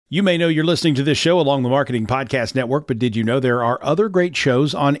You may know you're listening to this show along the Marketing Podcast Network, but did you know there are other great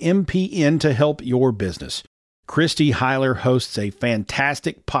shows on MPN to help your business? Christy Heiler hosts a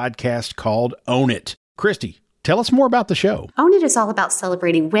fantastic podcast called Own It. Christy, tell us more about the show. Own It is all about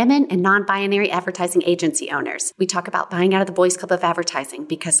celebrating women and non-binary advertising agency owners. We talk about buying out of the Boys Club of Advertising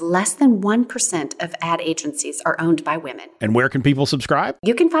because less than 1% of ad agencies are owned by women. And where can people subscribe?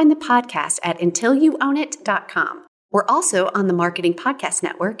 You can find the podcast at untilyouownit.com. We're also on the Marketing Podcast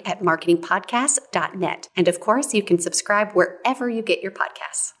Network at marketingpodcast.net. And of course, you can subscribe wherever you get your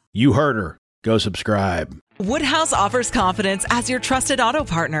podcasts. You heard her. Go subscribe. Woodhouse offers confidence as your trusted auto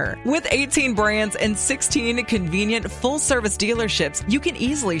partner. With 18 brands and 16 convenient full-service dealerships, you can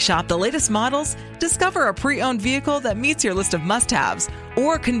easily shop the latest models, discover a pre-owned vehicle that meets your list of must-haves,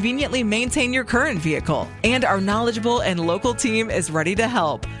 or conveniently maintain your current vehicle. And our knowledgeable and local team is ready to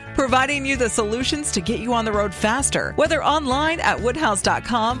help, providing you the solutions to get you on the road faster, whether online at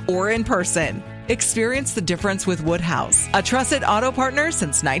woodhouse.com or in person. Experience the difference with Woodhouse, a trusted auto partner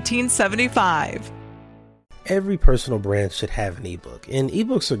since 1975. Every personal brand should have an ebook, and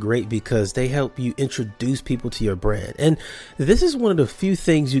ebooks are great because they help you introduce people to your brand. And this is one of the few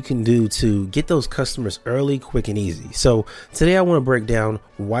things you can do to get those customers early, quick, and easy. So today I want to break down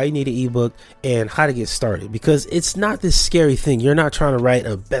why you need an ebook and how to get started, because it's not this scary thing. You're not trying to write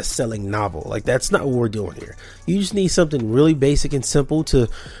a best-selling novel. Like, that's not what we're doing here. You just need something really basic and simple to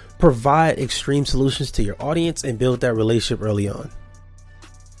provide extreme solutions to your audience and build that relationship early on.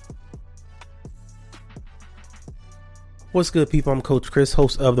 What's good, people? I'm Coach Chris,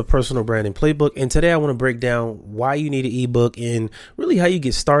 host of the Personal Branding Playbook, and today I want to break down why you need an ebook and really how you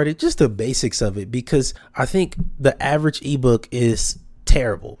get started, just the basics of it, because I think the average ebook is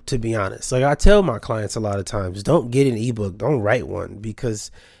terrible, to be honest. Like, I tell my clients a lot of times, don't get an ebook, don't write one,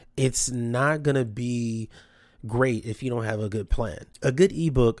 because it's not going to be great if you don't have a good plan. A good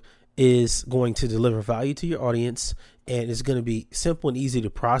ebook is going to deliver value to your audience, and it's going to be simple and easy to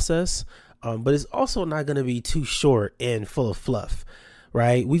process. But it's also not going to be too short and full of fluff,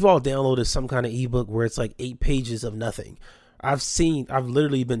 right? We've all downloaded some kind of ebook where it's like 8 pages of nothing. I've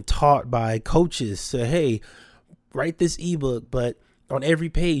literally been taught by coaches, say, hey, write this ebook, but on every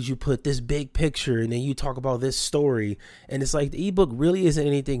page you put this big picture and then you talk about this story. And it's like the ebook really isn't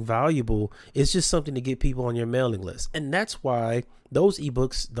anything valuable. It's just something to get people on your mailing list. And that's why those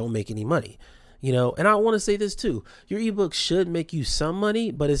ebooks don't make any money. You know, and I want to say this too. Your ebook should make you some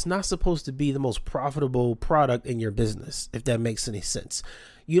money, but it's not supposed to be the most profitable product in your business, if that makes any sense.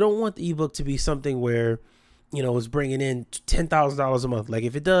 You don't want the ebook to be something where, you know, it's bringing in $10,000 a month. Like,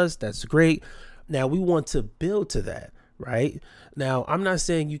 if it does, that's great. Now, we want to build to that, right? Now, I'm not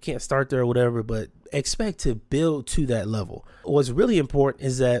saying you can't start there or whatever, but expect to build to that level. What's really important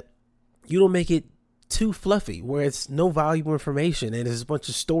is that you don't make it too fluffy where it's no valuable information and there's a bunch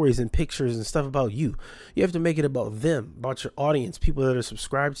of stories and pictures and stuff about you. You have to make it about them, about your audience, people that are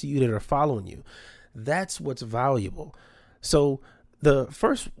subscribed to you, that are following you. That's what's valuable. So the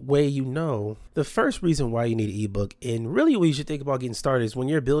first reason why you need an ebook, and really what you should think about getting started, is when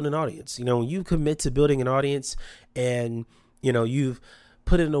you're building an audience. You know, when you commit to building an audience and, you know, you've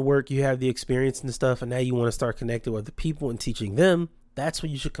put in the work, you have the experience and stuff, and now you want to start connecting with the people and teaching them, that's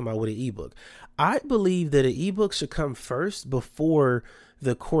when you should come out with an ebook. I believe that an ebook should come first before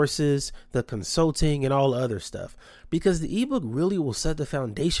the courses, the consulting, and all the other stuff, because the ebook really will set the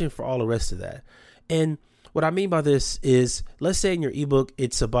foundation for all the rest of that. And what I mean by this is, let's say in your ebook,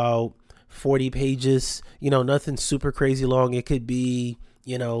 it's about 40 pages, you know, nothing super crazy long. It could be,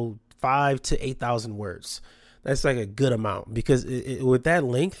 you know, 5,000 to 8,000 words. That's like a good amount, because with that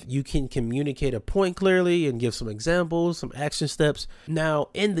length, you can communicate a point clearly and give some examples, some action steps. Now,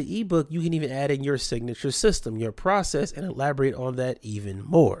 in the ebook, you can even add in your signature system, your process, and elaborate on that even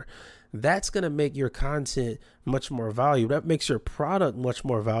more. That's going to make your content much more valuable. That makes your product much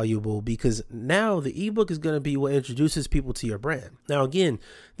more valuable, because now the ebook is going to be what introduces people to your brand. Now, again,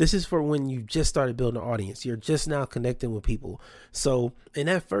 this is for when you just started building an audience. You're just now connecting with people. So in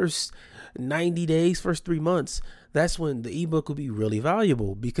that first 90 days, first 3 months, that's when the ebook will be really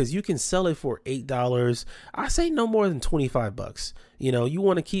valuable, because you can sell it for $8. I say no more than $25. You know, you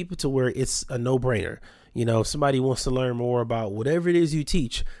want to keep it to where it's a no-brainer. You know, if somebody wants to learn more about whatever it is you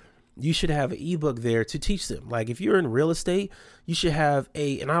teach, you should have an ebook there to teach them. Like, if you're in real estate, you should have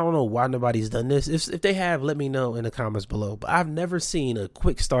and I don't know why nobody's done this. If they have, let me know in the comments below. But I've never seen a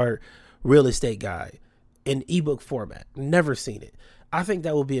quick start real estate guide in ebook format. Never seen it. I think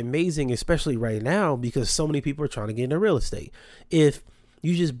that would be amazing, especially right now, because so many people are trying to get into real estate. If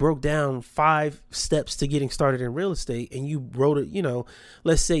you just broke down 5 steps to getting started in real estate and you wrote it, you know,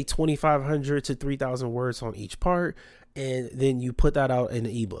 let's say 2,500 to 3,000 words on each part, and then you put that out in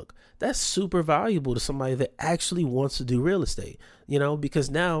an ebook. That's super valuable to somebody that actually wants to do real estate, because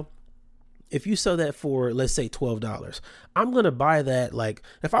now if you sell that for, let's say $12, I'm going to buy that. Like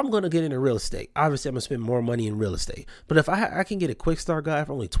if I'm going to get into real estate, obviously I'm going to spend more money in real estate, but if I can get a quick start guide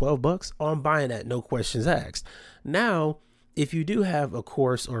for only $12, I'm buying that. No questions asked. Now, if you do have a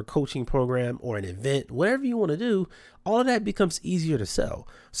course or a coaching program or an event, whatever you want to do, all of that becomes easier to sell.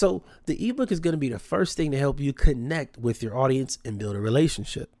 So the ebook is going to be the first thing to help you connect with your audience and build a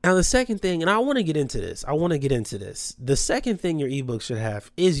relationship. Now, the second thing, and I want to get into this. The second thing your ebook should have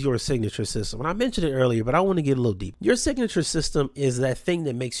is your signature system. And I mentioned it earlier, but I want to get a little deep. Your signature system is that thing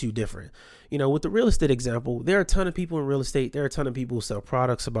that makes you different. With the real estate example, there are a ton of people in real estate. There are a ton of people who sell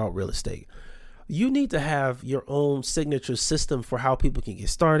products about real estate. You need to have your own signature system for how people can get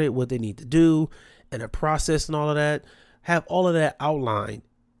started, what they need to do, and a process and all of that. Have all of that outlined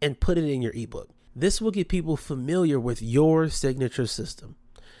and put it in your ebook. This will get people familiar with your signature system.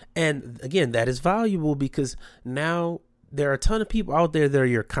 And again, that is valuable because now there are a ton of people out there that are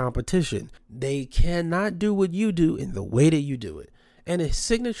your competition. They cannot do what you do in the way that you do it. And a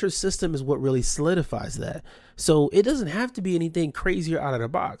signature system is what really solidifies that. So it doesn't have to be anything crazy or out of the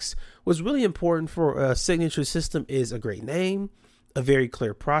box. What's really important for a signature system is a great name, a very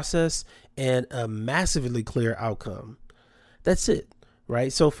clear process, and a massively clear outcome. That's it,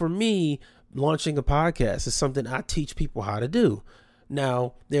 right? So for me, launching a podcast is something I teach people how to do.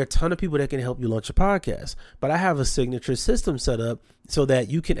 Now, there are a ton of people that can help you launch a podcast, but I have a signature system set up so that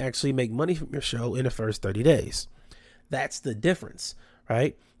you can actually make money from your show in the first 30 days. That's the difference,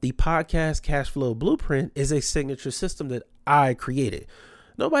 right? The podcast cash flow blueprint is a signature system that I created.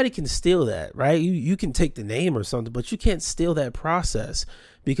 Nobody can steal that, right? You can take the name or something, but you can't steal that process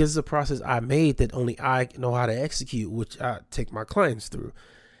because it's a process I made that only I know how to execute, which I take my clients through.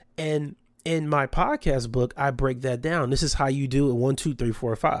 And in my podcast book, I break that down. This is how you do it 1, 2, 3,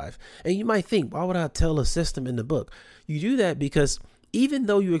 4, 5. And you might think, why would I tell a system in the book? You do that because even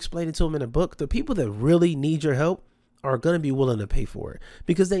though you explain it to them in a book, the people that really need your help are going to be willing to pay for it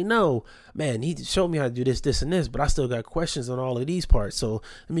because they know, man, he showed me how to do this, this, and this, but I still got questions on all of these parts. So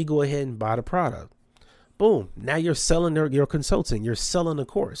let me go ahead and buy the product. Boom. Now you're selling your consulting. You're selling the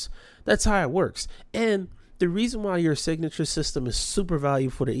course. That's how it works. And the reason why your signature system is super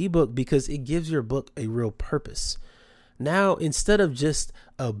valuable for the ebook because it gives your book a real purpose. Now, instead of just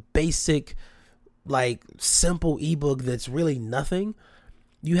a basic, simple ebook that's really nothing,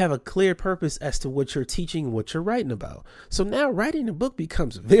 you have a clear purpose as to what you're teaching, what you're writing about. So now writing a book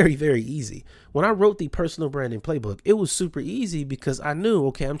becomes very, very easy. When I wrote the personal branding playbook, it was super easy because I knew,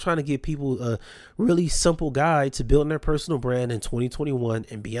 okay, I'm trying to give people a really simple guide to building their personal brand in 2021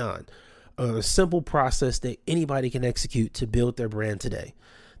 and beyond. A simple process that anybody can execute to build their brand today.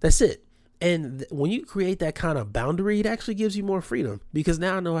 That's it. And when you create that kind of boundary, it actually gives you more freedom because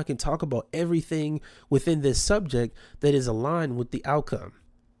now I know I can talk about everything within this subject that is aligned with the outcome.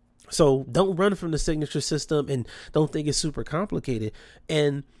 So don't run from the signature system and don't think it's super complicated.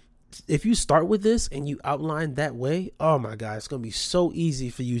 And if you start with this and you outline that way, oh my God, it's going to be so easy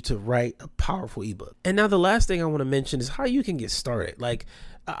for you to write a powerful ebook. And now the last thing I want to mention is how you can get started.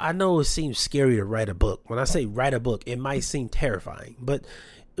 I know it seems scary to write a book. When I say write a book, it might seem terrifying, but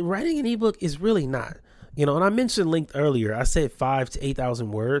writing an ebook is really not. And I mentioned length earlier. I said 5,000 to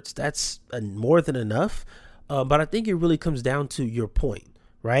 8,000 words. That's more than enough. But I think it really comes down to your point.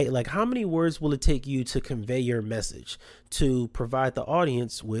 Right? Like how many words will it take you to convey your message, to provide the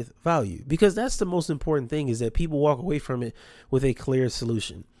audience with value? Because that's the most important thing is that people walk away from it with a clear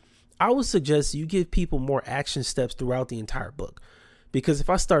solution. I would suggest you give people more action steps throughout the entire book. Because if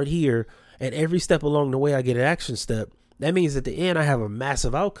I start here and every step along the way I get an action step, that means at the end I have a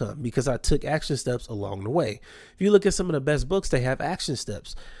massive outcome because I took action steps along the way. If you look at some of the best books, they have action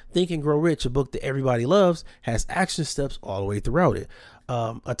steps. Think and Grow Rich, a book that everybody loves, has action steps all the way throughout it.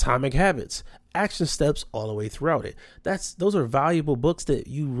 Atomic Habits, action steps all the way throughout it. Those are valuable books that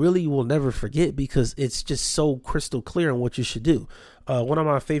you really will never forget because it's just so crystal clear on what you should do. One of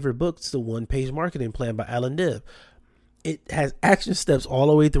my favorite books, The One-Page Marketing Plan by Alan Dibb. It has action steps all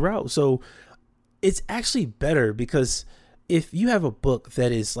the way throughout. So it's actually better because if you have a book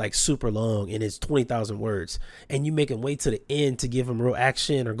that is super long and it's 20,000 words and you make them wait to the end to give them real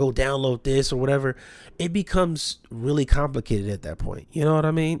action or go download this or whatever, it becomes really complicated at that point. You know what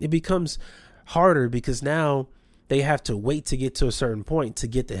I mean? It becomes harder because now they have to wait to get to a certain point to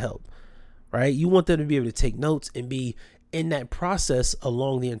get the help, right? You want them to be able to take notes and be in that process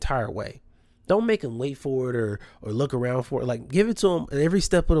along the entire way. Don't make them wait for it or look around for it. Give it to them every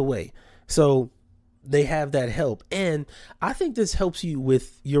step of the way. So they have that help. And I think this helps you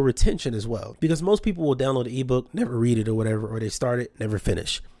with your retention as well, because most people will download an ebook, never read it or whatever, or they start it, never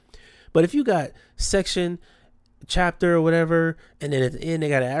finish. But if you got section, chapter or whatever, and then at the end they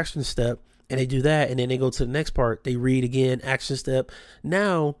got an action step, and they do that, and then they go to the next part, they read again, action step.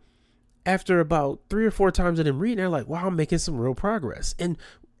 Now, after about 3 or 4 times of them reading, they're like, wow, I'm making some real progress. And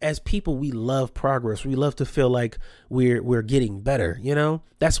as people, we love progress. We love to feel like we're getting better, you know?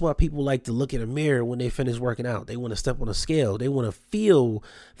 That's why people like to look in a mirror when they finish working out. They want to step on a scale. They want to feel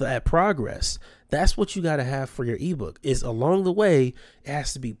that progress. That's what you got to have for your ebook, is along the way, it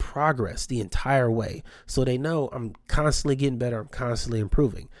has to be progress the entire way. So they know I'm constantly getting better. I'm constantly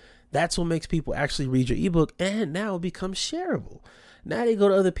improving. That's what makes people actually read your ebook, and now it becomes shareable. Now they go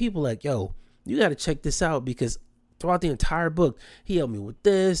to other people like, yo, you got to check this out, because throughout the entire book, he helped me with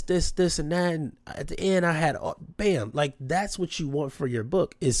this, and that. And at the end, I had, bam, like that's what you want for your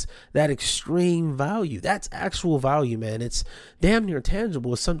book, is that extreme value. That's actual value, man. It's damn near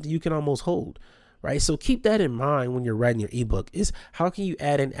tangible. It's something you can almost hold, right? So keep that in mind when you're writing your ebook, is how can you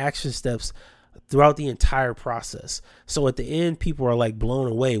add in action steps throughout the entire process, so at the end people are like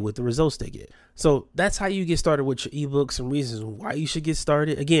blown away with the results they get. So that's how you get started with your ebook. Some reasons why you should get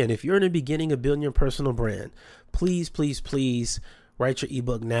started. Again, if you're in the beginning of building your personal brand, please write your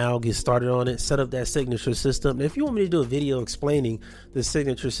ebook now. Get started on it. Set up that signature system. And if you want me to do a video explaining the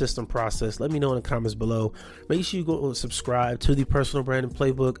signature system process, let me know in the comments below. Make sure you go and subscribe to the Personal Branding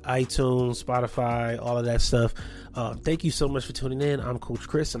Playbook, iTunes, Spotify, all of that stuff. Thank you so much for tuning in. I'm Coach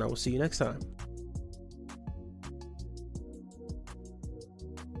Chris, and I will see you next time.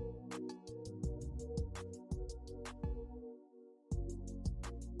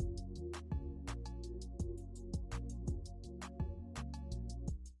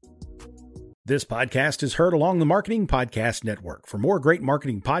 This podcast is heard along the Marketing Podcast Network. For more great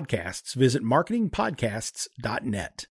marketing podcasts, visit marketingpodcasts.net.